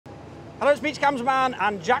Hello, it's Beach Camsman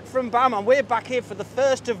and Jack from Bam, and we're back here for the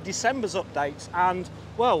 1st of December's updates. And,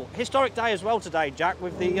 well, historic day as well today, Jack,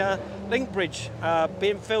 with the link bridge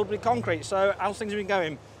being filled with concrete. So, how's things been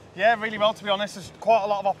going? Yeah, really well, to be honest. There's quite a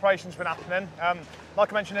lot of operations been happening.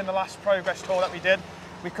 Like I mentioned in the last progress tour that we did,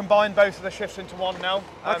 we've combined both of the shifts into one now.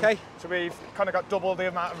 Okay. So we've kind of got double the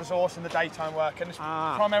amount of resource in the daytime work, and it's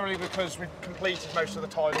primarily because we've completed most of the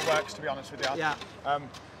tidal works, to be honest with you. Yeah.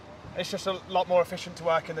 It's just a lot more efficient to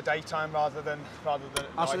work in the daytime rather than at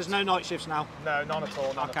night. So there's no night shifts now? No, none at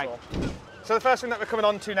all, none at all. So the first thing that we're coming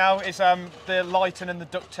on to now is the lighting and the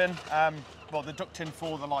ducting. Well, the ducting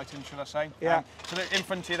for the lighting, should I say. Yeah. So in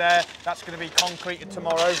front of you there, that's going to be concreted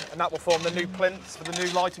tomorrow, and that will form the new plinths for the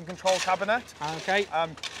new lighting control cabinet. Okay.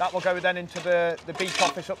 That will go then into the beach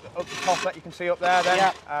office up the top that you can see up there then.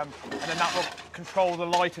 Yeah. And then that will control the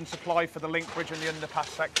lighting supply for the link bridge and the underpass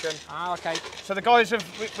section. Okay. So the guys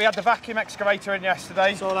we had the vacuum excavator in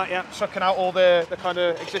yesterday. Saw that, yeah. Sucking out all the kind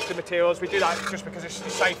of existing materials. We do that just because it's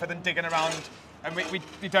safer than digging around. And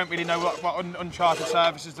we don't really know what uncharted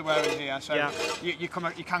surfaces there were in here, so yeah. you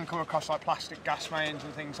can come across like plastic gas mains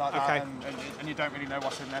and things like that, and you don't really know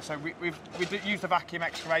what's in there. So we use the vacuum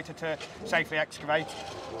excavator to safely excavate.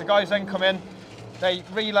 The guys then come in, they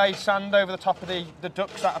relay sand over the top of the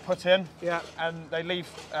ducts that are put in, and they leave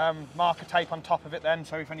marker tape on top of it then,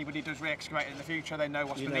 so if anybody does re-excavate it in the future, they know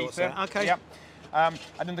what's beneath it. Okay. Yep. And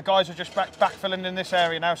then the guys are just backfilling in this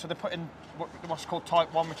area now, so they're putting what's called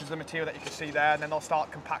type 1, which is the material that you can see there, and then they'll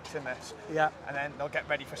start compacting this. Yeah. And then they'll get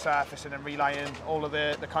ready for surfacing and relaying all of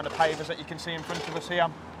the kind of pavers that you can see in front of us here.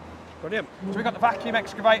 Brilliant. So we've got the vacuum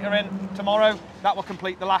excavator in tomorrow. That will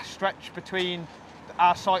complete the last stretch between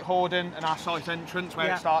our site hoarding and our site entrance,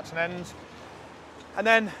 where it starts and ends. And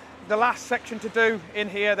then the last section to do in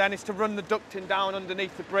here then is to run the ducting down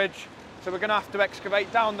underneath the bridge. So we're going to have to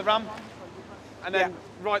excavate down the ramp, and then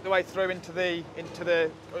right the way through into the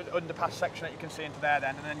underpass section that you can see into there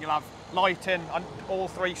then, and then you'll have lighting on all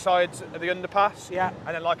three sides of the underpass. Yeah.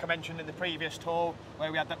 And then, like I mentioned in the previous tour,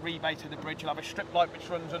 where we had that rebate of the bridge, you'll have a strip light which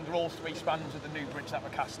runs under all three spans of the new bridge that we're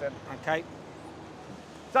casting. Okay.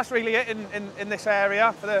 So that's really it in this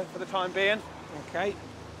area for the time being. Okay.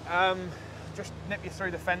 Just nip you through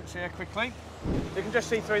the fence here quickly. You can just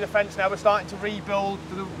see through the fence now we're starting to rebuild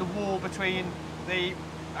the wall between the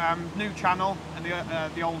new channel and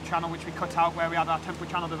the old channel, which we cut out where we had our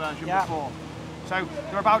temporary channel diversion before. So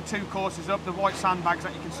they're about 2 courses up. The white sandbags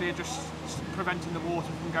that you can see are just preventing the water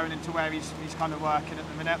from going into where he's kind of working at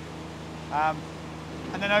the minute.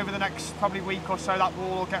 And then over the next probably week or so, that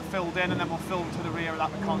wall will get filled in, and then we'll fill to the rear of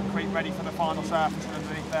that with concrete, ready for the final surface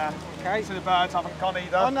underneath there. Okay. So the birds haven't gone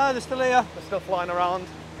either. Oh no, they're still here. They're still flying around.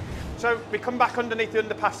 So we come back underneath the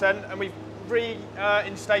underpass then, and we've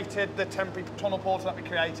reinstated the temporary tunnel portal that we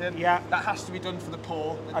created. Yeah. That has to be done for the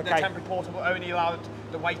pour. The temporary portal will only allow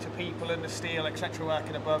the weight of people and the steel, etc.,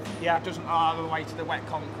 working above. Yeah. It doesn't allow the weight of the wet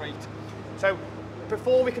concrete. So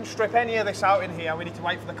before we can strip any of this out in here, we need to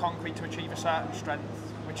wait for the concrete to achieve a certain strength,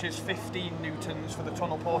 which is 15 newtons for the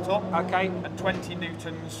tunnel portal. Okay. And 20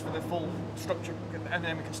 newtons for the full structure, and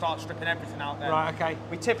then we can start stripping everything out there. Right, okay.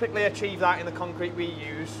 We typically achieve that in the concrete we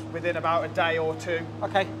use within about a day or two.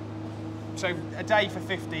 Okay. So a day for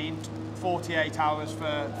 15, 48 hours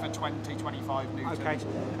for 20, 25 newtons. Okay.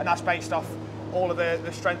 And that's based off all of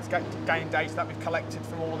the strength gain data that we've collected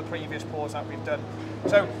from all the previous pours that we've done.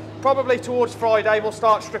 So probably towards Friday we'll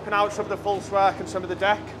start stripping out some of the false work and some of the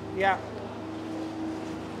deck. Yeah.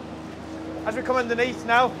 As we come underneath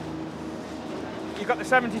now, you've got the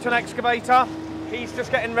 70-ton excavator. He's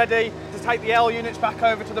just getting ready to take the L units back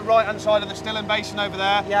over to the right-hand side of the stilling basin over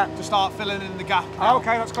there to start filling in the gap. Oh,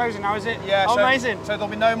 okay, that's crazy now, is it? Yeah. Oh, amazing. So there'll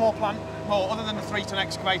be no more plant, well, other than the 3-ton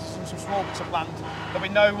excavators and some small bits of plant, there'll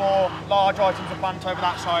be no more large items of plant over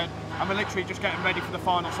that side. And we're literally just getting ready for the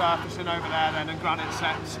final surfacing over there then, and granite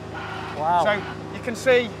sets. Wow. So you can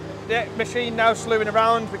see the machine now slewing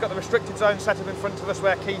around. We've got the restricted zone set up in front of us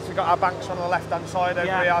where Keith, we've got our banks on the left-hand side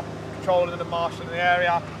over here, controlling and marshalling the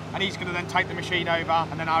area. And he's going to then take the machine over,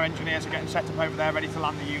 and then our engineers are getting set up over there ready to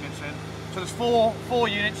land the units in. So there's four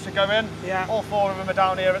units to go in. Yeah. All 4 of them are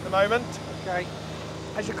down here at the moment. Okay.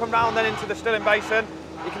 As you come round then into the stilling basin,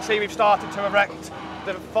 you can see we've started to erect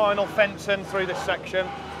the final fencing through this section.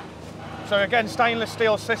 So again, stainless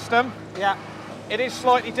steel system. Yeah. It is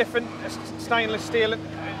slightly different stainless steel.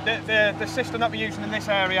 The system that we're using in this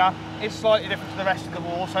area is slightly different to the rest of the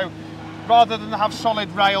wall. So rather than have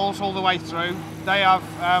solid rails all the way through, they have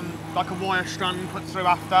like a wire strand put through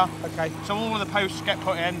after. Okay. So all of the posts get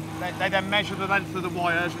put in. They then measure the length of the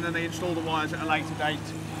wires, and then they install the wires at a later date.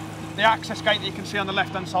 The access gate that you can see on the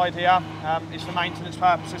left-hand side here is for maintenance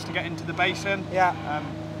purposes to get into the basin. Yeah.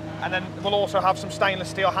 And then we'll also have some stainless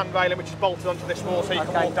steel hand railing which is bolted onto this wall so you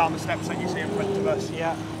can walk down the steps that you see in front of us.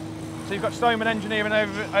 Yeah. So you've got Stoneman Engineering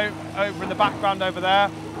over in the background over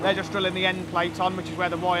there. They're just drilling the end plate on, which is where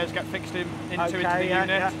the wires get fixed into the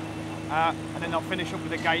unit. Yeah. And then they'll finish up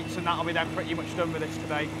with the gates, and that'll be then pretty much done with this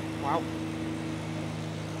today. Wow.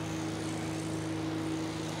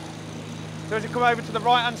 So as you come over to the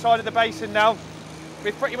right-hand side of the basin now,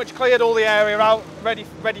 we've pretty much cleared all the area out, ready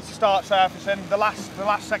to start surfacing. The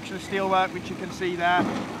last section of steelwork, which you can see there,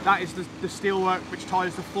 that is the steelwork which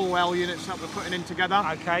ties the 4 L units that we're putting in together.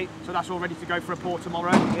 Okay. So that's all ready to go for a pour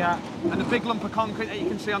tomorrow. Yeah. And the big lump of concrete that you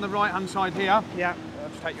can see on the right-hand side here. Yeah. I'll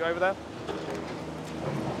just take you over there.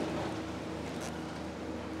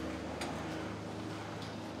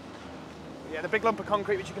 Yeah, the big lump of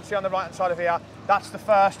concrete which you can see on the right-hand side of here, that's the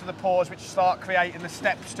first of the pours which start creating the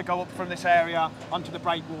steps to go up from this area onto the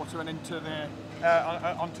breakwater and into the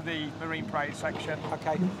onto the marine parade section.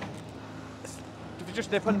 Okay. If you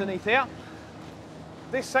just nip underneath here,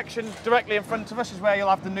 this section directly in front of us is where you'll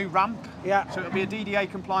have the new ramp. Yeah. So it'll be a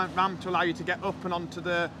DDA compliant ramp to allow you to get up and onto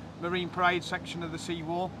the marine parade section of the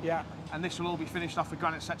seawall. Yeah. And this will all be finished off with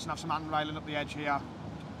granite sets and have some hand railing up the edge here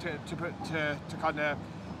to kind of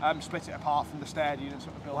split it apart from the stair units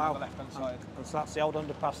that we're building on the left-hand side. And so that's the old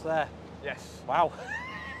underpass there. Yes. Wow.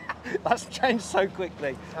 That's changed so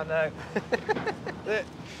quickly. I know.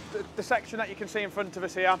 the section that you can see in front of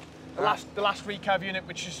us here, the last recurve unit,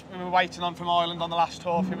 which is we were waiting on from Ireland on the last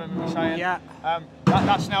tour, if you remember me saying. Yeah.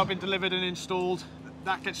 That's now been delivered and installed.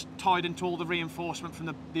 That gets tied into all the reinforcement from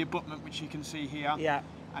the abutment, which you can see here. Yeah.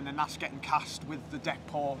 And then that's getting cast with the deck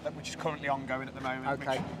pour, which is currently ongoing at the moment,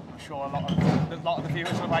 Okay. which I'm sure a lot of the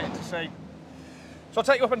viewers are waiting to see. So I'll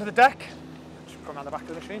take you up onto the deck. Just come around the back of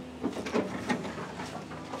the machine.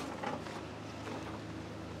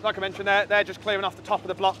 Like I mentioned, they're just clearing off the top of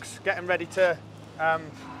the blocks, getting ready to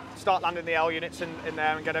start landing the L units in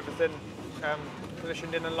there and get everything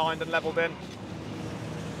positioned in and lined and levelled in.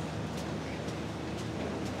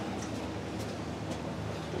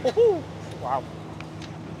 Wow.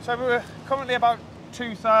 So we're currently about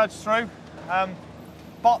 2/3 through.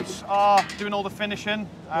 Bots are doing all the finishing.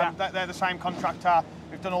 They're the same contractor.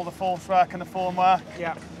 We've done all the false work and the form work.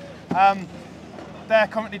 Yeah. They're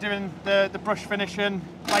currently doing the brush finishing,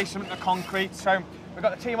 placement of concrete. So we've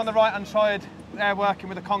got the team on the right-hand side. They're working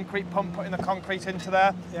with a concrete pump, putting the concrete into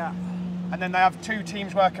there. Yeah. And then they have 2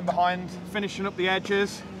 teams working behind, finishing up the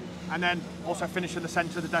edges, and then also finishing the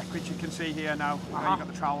centre of the deck, which you can see here now. Where you've got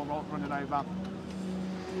the trowel running over.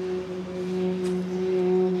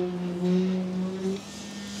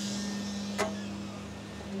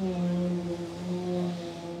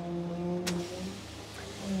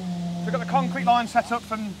 We've got the concrete line set up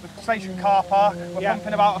from the station car park. We're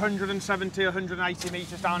pumping about 170, 180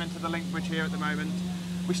 metres down into the link bridge here at the moment.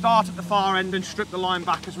 We start at the far end and strip the line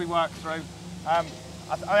back as we work through.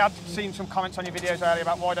 I had seen some comments on your videos earlier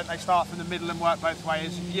about why don't they start from the middle and work both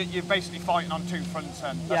ways. You're basically fighting on 2 fronts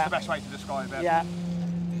then. That's the best way to describe it. Yeah.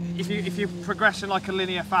 If you progress in like a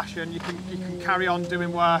linear fashion, you can carry on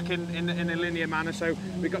doing work in a linear manner. So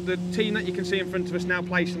we've got the team that you can see in front of us now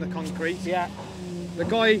placing the concrete. Yeah. The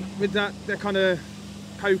guy with the kind of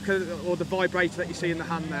poker or the vibrator that you see in the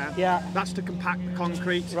hand there. Yeah. That's to compact the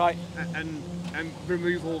concrete. Right. And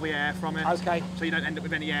remove all the air from it. Okay. So you don't end up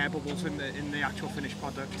with any air bubbles in the actual finished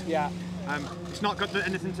product. Yeah. It's not got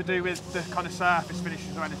anything to do with the kind of surface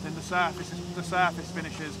finishes or anything. The surface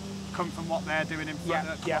finishes come from what they're doing in front,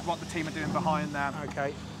 what the team are doing behind them.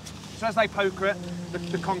 Okay. So as they poker it,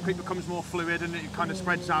 the concrete becomes more fluid and it kind of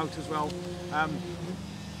spreads out as well.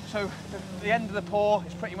 So the end of the pour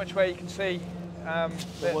is pretty much where you can see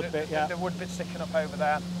the wood bit, the wood bit sticking up over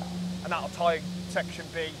there, and that'll tie section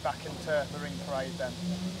B back into Marine Parade then.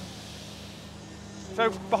 So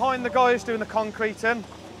behind the guys doing the concreting,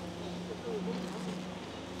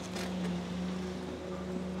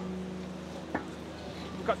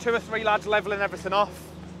 we've got 2 or 3 lads levelling everything off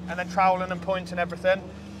and then troweling and pointing everything.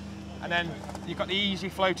 And then you've got the easy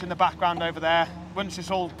float in the background over there. Once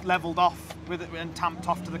it's all levelled off with it and tamped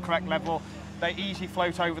off to the correct level, they easy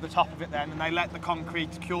float over the top of it then, and they let the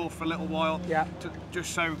concrete cure for a little while,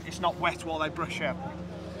 just so it's not wet while they brush it.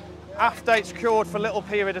 After it's cured for a little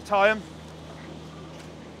period of time,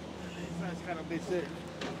 that's going to be it.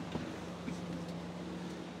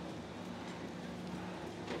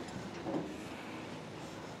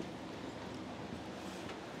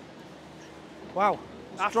 Wow.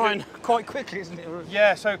 It's drying quite quickly, isn't it?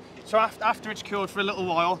 Yeah, so after it's cured for a little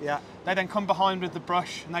while, they then come behind with the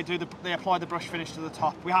brush and they apply the brush finish to the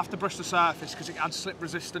top. We have to brush the surface because it adds slip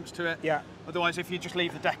resistance to it. Yeah. Otherwise, if you just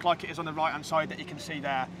leave the deck like it is on the right-hand side that you can see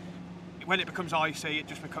there, when it becomes icy, it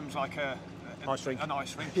just becomes like ice rink. An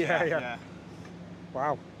ice rink. Yeah.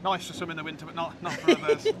 Wow. Nice for some in the winter, but not for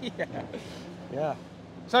others. Yeah.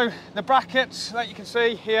 So the brackets that you can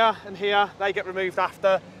see here and here, they get removed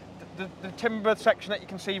after. The timber section that you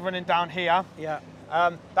can see running down here,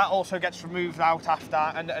 that also gets removed out after,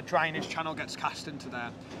 and a drainage channel gets cast into there.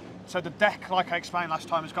 So the deck, like I explained last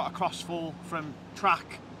time, has got a crossfall from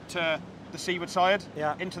track to the seaward side,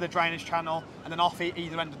 into the drainage channel, and then off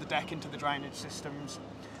either end of the deck into the drainage systems.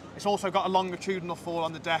 It's also got a longitudinal fall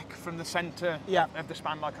on the deck from the centre of the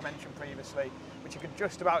span, like I mentioned previously, which you can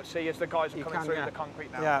just about see as the guys are coming through the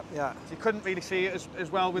concrete now. So you couldn't really see it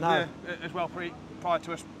as well with prior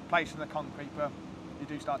to us placing the concrete, but you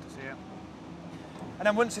do start to see it. And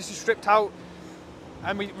then once this is stripped out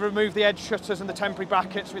and we remove the edge shutters and the temporary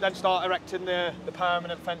brackets, we then start erecting the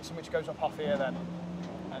permanent fencing, which goes up off here then.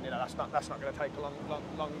 And you know, that's not going to take a long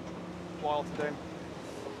while to do.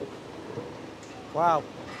 Wow.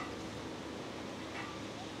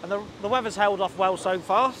 And the weather's held off well so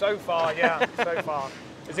far? So far, yeah, so far.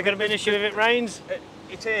 Is it going to be an issue if it rains?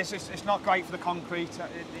 It is. It's not great for the concrete.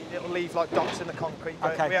 It'll leave like dots in the concrete.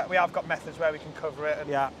 But okay. We have got methods where we can cover it,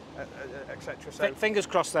 and etc. So fingers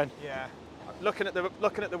crossed then. Yeah. Looking at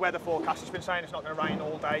the weather forecast, it's been saying it's not going to rain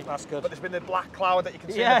all day. That's good. But there's been the black cloud that you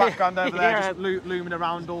can see in the background over there, just looming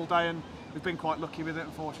around all day, and we've been quite lucky with it,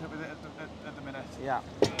 and fortunate with it at the minute. Yeah.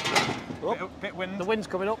 Bit wind. The wind's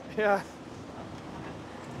coming up. Yeah.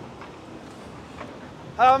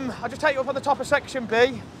 I'll just take you up on the top of section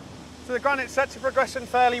B. So the granite sets are progressing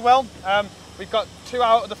fairly well. We've got 2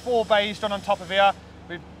 out of the 4 bays done on top of here.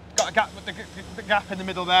 We've got a gap with the gap in the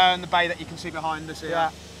middle there, and the bay that you can see behind us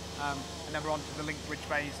here. And then we're on to the link bridge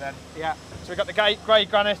bays then. So we've got the grey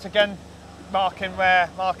granite again, marking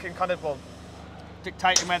kind of, well,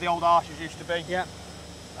 dictating where the old arches used to be.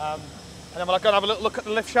 And then we'll go and have a little look at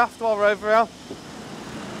the lift shaft while we're over here.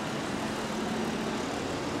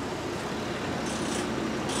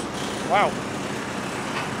 Wow.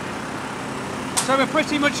 So we're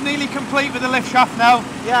pretty much nearly complete with the lift shaft now.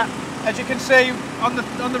 As you can see on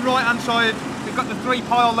the right hand side, we've got the 3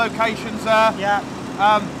 pile locations there.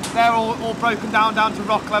 They're all broken down to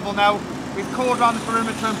rock level now. We've cored around the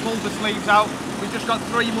perimeter and pulled the sleeves out. We've just got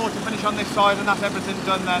 3 more to finish on this side, and that's everything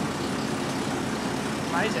done then.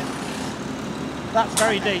 Amazing. That's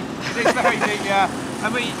very deep. It is very deep, yeah.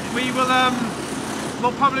 And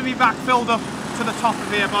we'll probably be back filled up to the top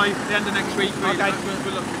of here by the end of next week. We're looking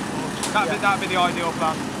for. That'd be the ideal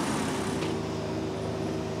plan.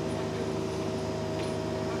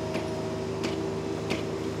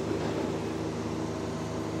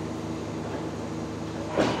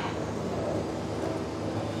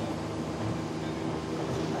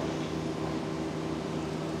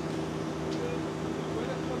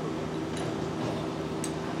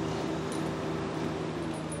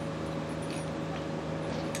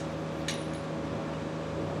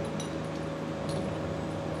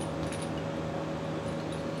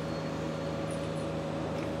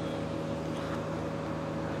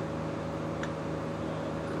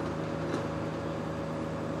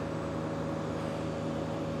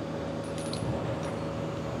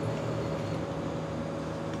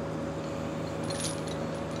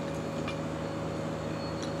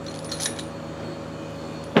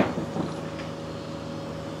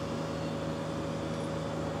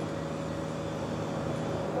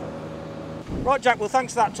 Right, Jack, well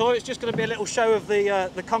thanks for that tour. It's just going to be a little show of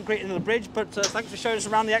the concrete in the bridge, but thanks for showing us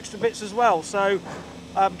around the extra bits as well. So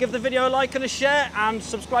give the video a like and a share and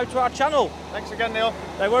subscribe to our channel. Thanks again, Neil.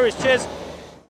 No worries, cheers.